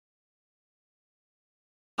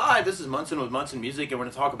Hi, this is Munson with Munson Music, and we're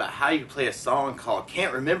going to talk about how you can play a song called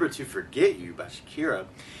Can't Remember to Forget You by Shakira.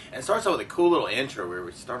 And it starts out with a cool little intro where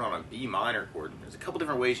we start on a B minor chord. There's a couple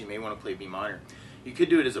different ways you may want to play B minor. You could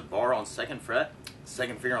do it as a bar on 2nd fret,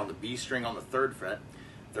 second finger on the B string on the 3rd fret,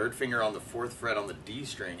 third finger on the 4th fret on the D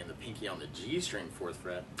string, and the pinky on the G string 4th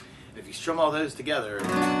fret. And if you strum all those together,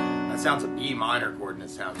 that sounds a B minor chord, and it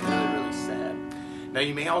sounds really, really sad. Now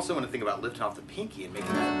you may also want to think about lifting off the pinky and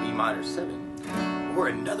making that a B minor 7. Or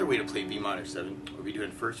another way to play B minor 7 would be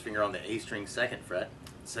doing first finger on the A string 2nd fret,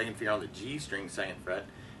 second finger on the G string 2nd fret,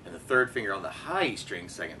 and the third finger on the high E string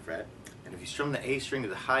 2nd fret. And if you strum the A string to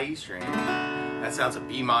the high E string, that sounds a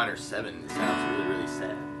B minor 7. It sounds really, really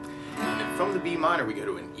sad. And then from the B minor we go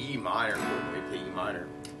to an E minor chord when we play E minor.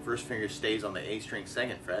 First finger stays on the A string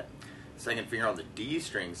 2nd fret, second finger on the D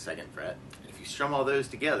string 2nd fret. And if you strum all those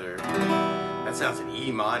together, that sounds an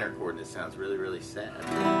E minor chord, and it sounds really, really sad.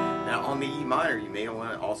 Now on the E minor, you may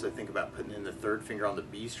want to also think about putting in the third finger on the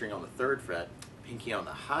B string on the 3rd fret, pinky on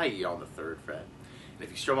the high E on the 3rd fret. And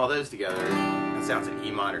if you strum all those together, that sounds an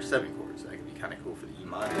E minor 7 chord, so that could be kind of cool for the E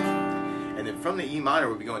minors. And then from the E minor,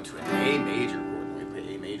 we'll be going to an A major chord. We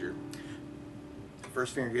play A major.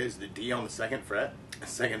 First finger goes to the D on the 2nd fret,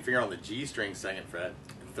 second finger on the G string 2nd fret,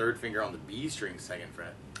 and third finger on the B string 2nd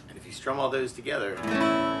fret. And if you strum all those together,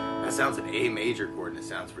 that sounds an A major chord, and it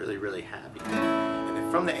sounds really, really happy. And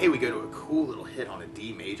then from the A, we go to a cool little hit on a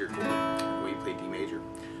D major chord. The way you play D major.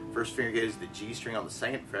 First finger goes to the G string on the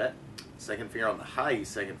 2nd fret, second finger on the high E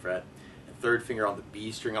 2nd fret, and third finger on the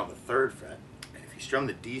B string on the 3rd fret. And if you strum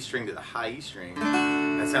the D string to the high E string,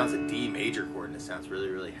 that sounds a D major chord, and it sounds really,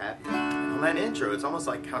 really happy. And on that intro, it's almost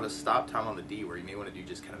like kind of stop time on the D, where you may want to do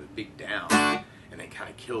just kind of a big down, and then kind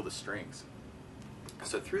of kill the strings.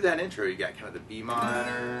 So through that intro, you got kind of the B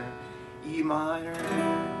minor, E minor,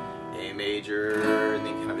 A major, and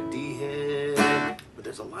then kind of a D hit. But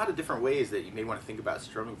there's a lot of different ways that you may want to think about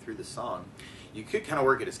strumming through the song. You could kind of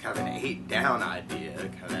work it as kind of an 8 down idea,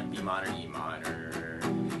 kind of that B minor, E minor,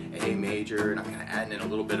 A major, and I'm kind of adding in a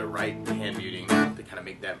little bit of right hand muting to kind of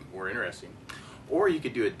make that more interesting. Or you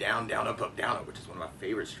could do a down, down, up, up, down, up, which is one of my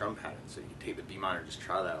favorite strum patterns. So you could take the B minor, just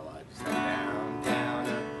try that a lot. Just like down, down,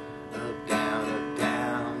 up, down, up,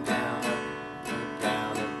 down, down, up,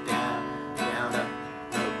 down, up, down, down, up,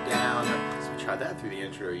 down, up. So we tried that through the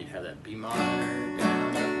intro. You'd have that B minor,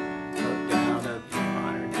 down, up, E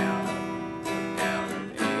minor, down, up,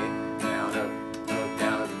 A,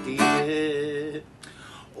 down, up, D hit.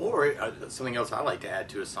 Or something else I like to add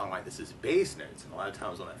to a song like this is bass notes. And a lot of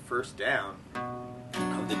times on that first down,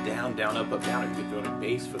 of the down, down, up, down, you could throw in a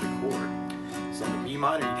bass for the chord. So on the B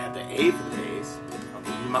minor, you'd have the A for the bass. On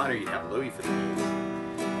the E minor, you'd have low E for the bass.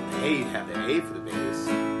 On the A, you'd have the A for the bass.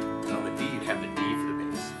 And on the D, you'd have the D for the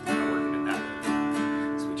bass. Kind of working it that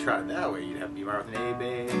way. So we tried it that way. You'd have B minor with an A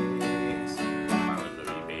bass, B minor with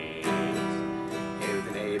low E bass, A with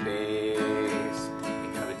an A bass,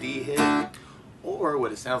 and kind of a D hit. Or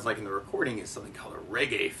what it sounds like in the recording is something called a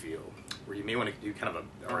reggae feel, where you may want to do kind of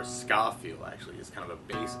or a ska feel actually. It's kind of a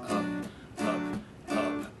bass up,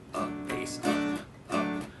 bass up,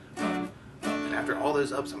 up. And after all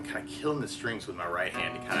those ups, I'm kind of killing the strings with my right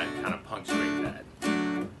hand to kind of punctuate that.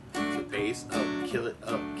 So bass up, kill it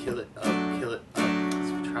up, kill it up, kill it up.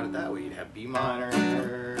 So we tried it that way. You'd have B minor,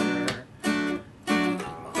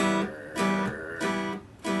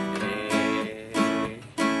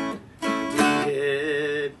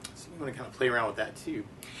 kind of play around with that too.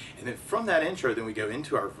 And then from that intro, then we go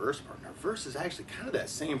into our verse part. And our verse is actually kind of that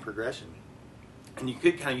same progression. And you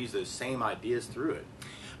could kind of use those same ideas through it.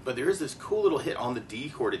 But there is this cool little hit on the D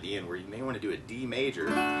chord at the end where you may want to do a D major.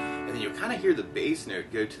 And then you'll kind of hear the bass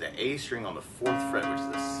note go to the A string on the 4th fret, which is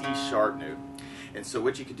the C sharp note. And so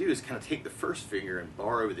what you could do is kind of take the first finger and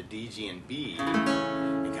bar over the D, G, and B,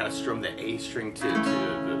 and kind of strum the A string to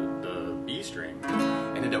the B string,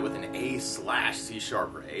 and end up with an A slash C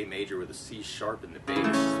sharp, or A major with a C sharp in the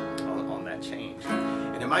bass on that change.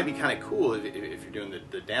 And it might be kind of cool if you're doing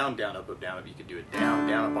the down, down, up, down, up. You could do a down,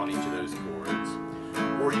 down, up on each of those chords,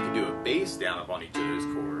 or you could do a bass down, up on each of those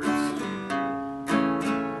chords.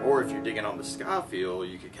 Or if you're digging on the ska feel,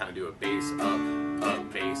 you could kind of do a bass up,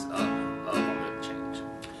 bass up on the change.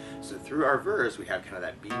 So through our verse, we have kind of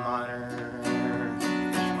that B minor,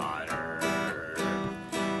 E minor,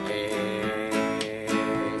 A,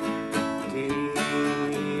 D,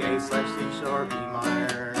 A slash C sharp, E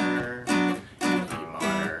minor, E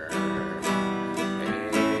minor,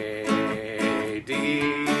 A, D,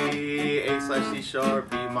 A slash C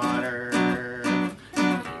sharp, E minor,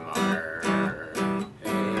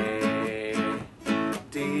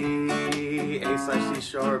 A slash C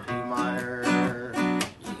sharp, E minor,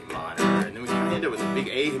 E minor, and then we kind of end up with a big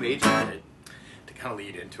A major hit to kind of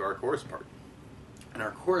lead into our chorus part. And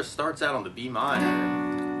our chorus starts out on the B minor,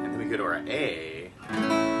 and then we go to our A,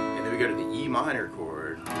 and then we go to the E minor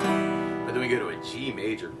chord, but then we go to a G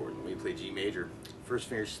major chord. When we play G major, first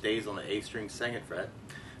finger stays on the A string 2nd fret,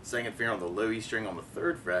 second finger on the low E string on the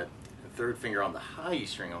 3rd fret, and third finger on the high E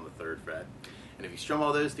string on the 3rd fret. And if you strum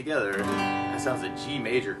all those together, that sounds a G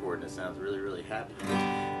major chord, and it sounds really, really happy.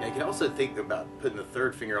 Now you can also think about putting the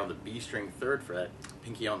 3rd finger on the B string 3rd fret,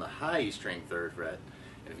 pinky on the high E string 3rd fret,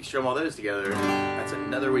 and if you strum all those together, that's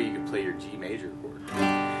another way you can play your G major chord.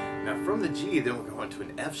 Now from the G, then we'll go into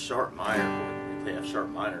an F sharp minor chord. When we play F sharp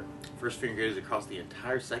minor, first finger goes across the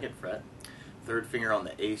entire 2nd fret, third finger on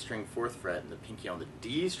the A string 4th fret, and the pinky on the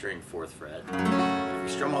D string 4th fret. If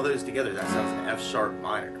you strum all those together, that sounds an F sharp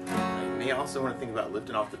minor. Now, you may also want to think about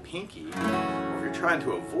lifting off the pinky, or if you're trying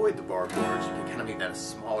to avoid the bar chords, you can kind of make that a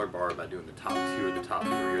smaller bar by doing the top 2 or the top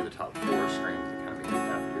 3 or the top 4 strings and kind of make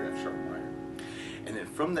that for your F sharp minor. And then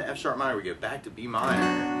from the F sharp minor, we go back to B minor,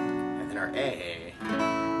 and then our A,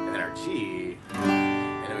 and then our G,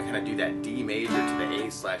 and then we kind of do that D major to the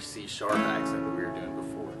A/C sharp accent that we were doing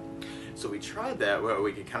before. So we tried that. Well,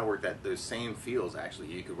 we could kind of work those same feels actually.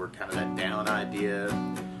 You could work kind of that down idea,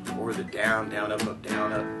 or the down, down, up,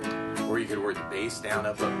 or you could work the bass down,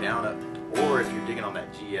 up, down, up. Or if you're digging on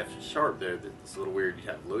that G F sharp there, it's a little weird. You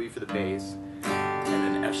have low E for the bass,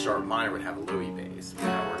 and then F sharp minor would have a low E bass. And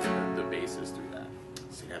kind of working the basses through that.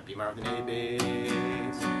 So you have B minor with an A bass,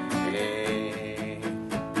 A,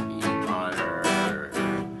 E minor,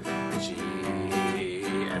 G,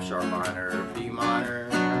 F sharp minor, B minor.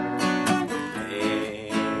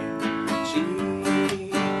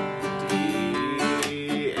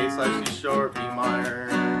 C sharp, B minor,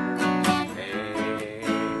 A,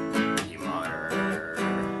 E minor,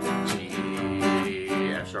 G,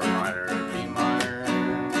 F sharp minor, B minor,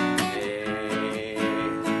 A,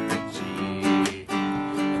 G,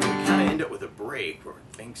 and then we kind of end up with a break where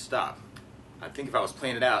things stop. I think if I was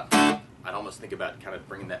playing it out, I'd almost think about kind of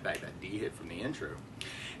bringing that back, that D hit from the intro.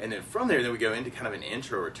 And then from there, then we go into kind of an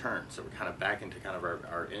intro return. So we're kind of back into kind of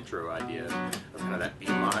our intro idea of kind of that B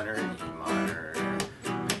minor and E minor,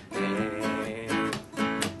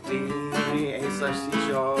 A/C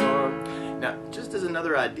sharp. Now, just as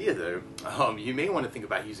another idea though, you may want to think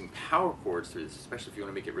about using power chords through this, especially if you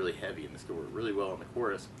want to make it really heavy, and this could work really well in the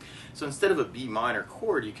chorus. So instead of a B minor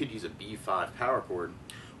chord, you could use a B5 power chord,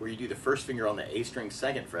 where you do the first finger on the A string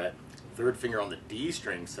 2nd fret, third finger on the D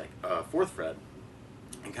string 4th fret,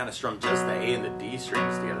 and kind of strum just the A and the D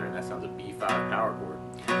strings together, and that sounds a B5 power chord.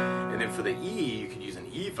 And then for the E, you could use an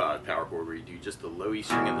E5 power chord where you do just the low E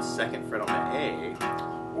string and the 2nd fret on the A,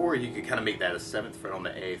 or you could kind of make that a 7th fret on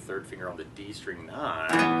the A, third finger on the D string 9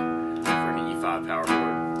 for an E5 power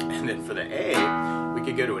chord. And then for the A, we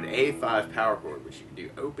could go to an A5 power chord, which you could do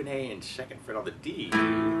open A and 2nd fret on the D,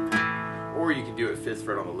 or you could do a 5th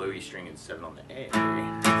fret on the low E string and 7 on the A.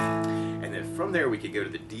 And then from there, we could go to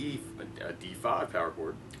the D5 power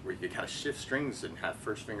chord, where you could kind of shift strings and have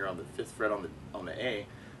first finger on the 5th fret on the A,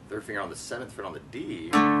 third finger on the 7th fret on the D,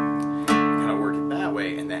 and kind of work it that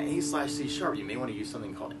way. And that A/C sharp, you may want to use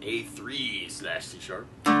something called A3/C sharp,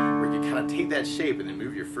 where you kind of take that shape and then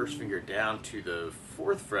move your first finger down to the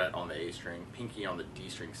 4th fret on the A string, pinky on the D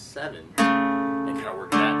string 7, and kind of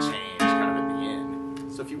work that change kind of at the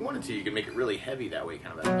end. So if you wanted to, you could make it really heavy that way,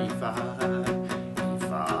 kind of a E5,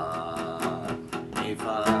 E5,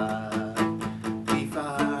 A5,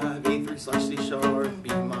 B5, A3/C sharp, B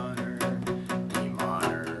minor, E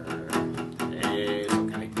minor, A. So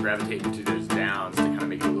kind of gravitate into those downs to kind of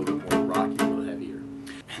make it a little bit more rocky, a little heavier.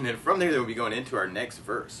 And then from there, we'll be going into our next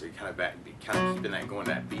verse. So you kind of keeping that going,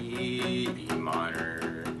 that B, E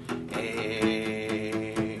minor,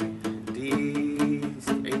 A, D,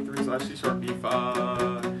 A3/C sharp,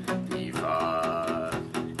 B5, B5,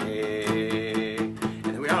 A, and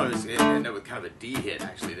then we always end up with kind of a D hit.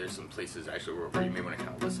 Actually, there's some places actually where you may want to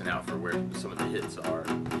kind of listen out for where some of the hits are.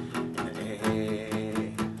 And then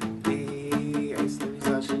A, D,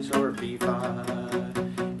 A3/C sharp, B5,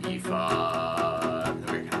 B5, and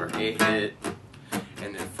then we kind of our A hit.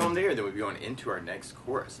 And then from there, then we'd be going into our next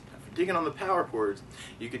chorus. Now, for digging on the power chords,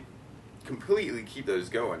 you could completely keep those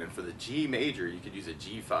going. And for the G major, you could use a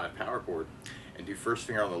G5 power chord and do first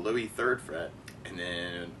finger on the low E 3rd fret, and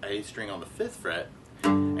then A string on the 5th fret,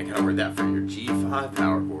 and kind of work that for your G5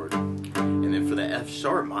 power chord. And then for the F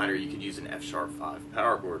sharp minor, you could use an F sharp 5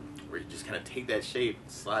 power chord, where you just kind of take that shape,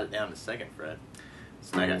 slide it down to 2nd fret.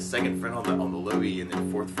 So now I got 2nd fret on the low E, and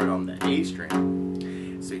then 4th fret on the A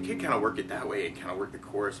string. So you could kind of work it that way and kind of work the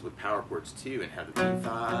chorus with power chords too, and have the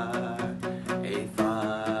B5,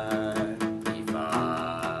 A5,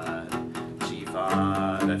 B5, G5,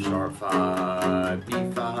 5,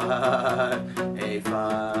 B5,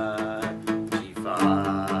 A5,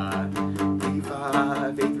 G5,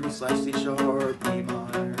 D5, A3/C sharp, B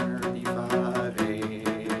minor, B5, A,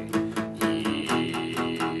 E,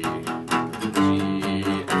 G,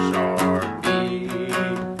 F sharp, B,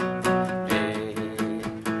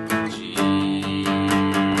 A, G,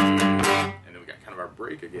 and then we got kind of our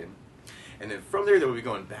break again. And then from there, we'll be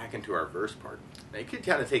going back into our verse part. Now you could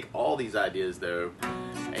kind of take all these ideas though,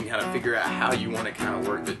 and kind of figure out how you want to kind of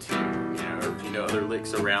work the tune, you know, or if you know other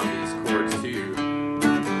licks around these chords too,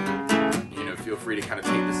 you know, feel free to kind of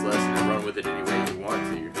take this lesson and run with it any way you want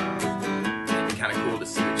to. It'd be kind of cool to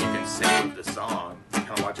see what you can sing with the song. Kind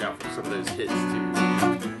of watch out for some of those hits too.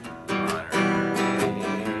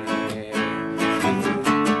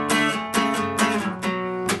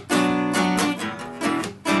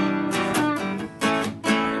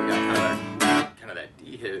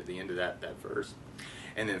 At the end of that verse,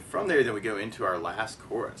 and then from there, then we go into our last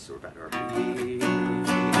chorus. So we're back to our B, A,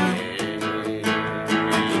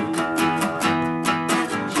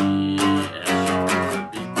 G, F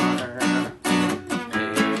sharp, B minor, A,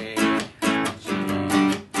 G,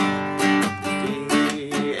 D,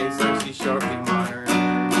 A/C sharp, B minor,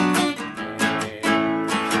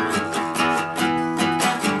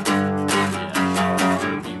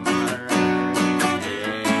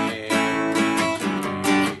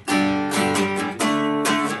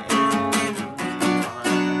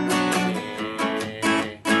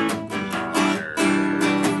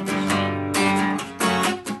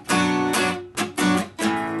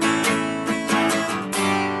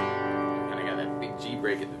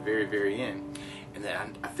 break at the very end. And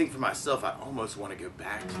then I think for myself, I almost want to go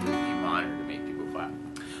back to the B minor to make people clap.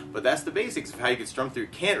 But that's the basics of how you can strum through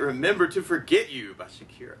Can't Remember to Forget You by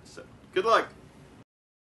Shakira. So good luck.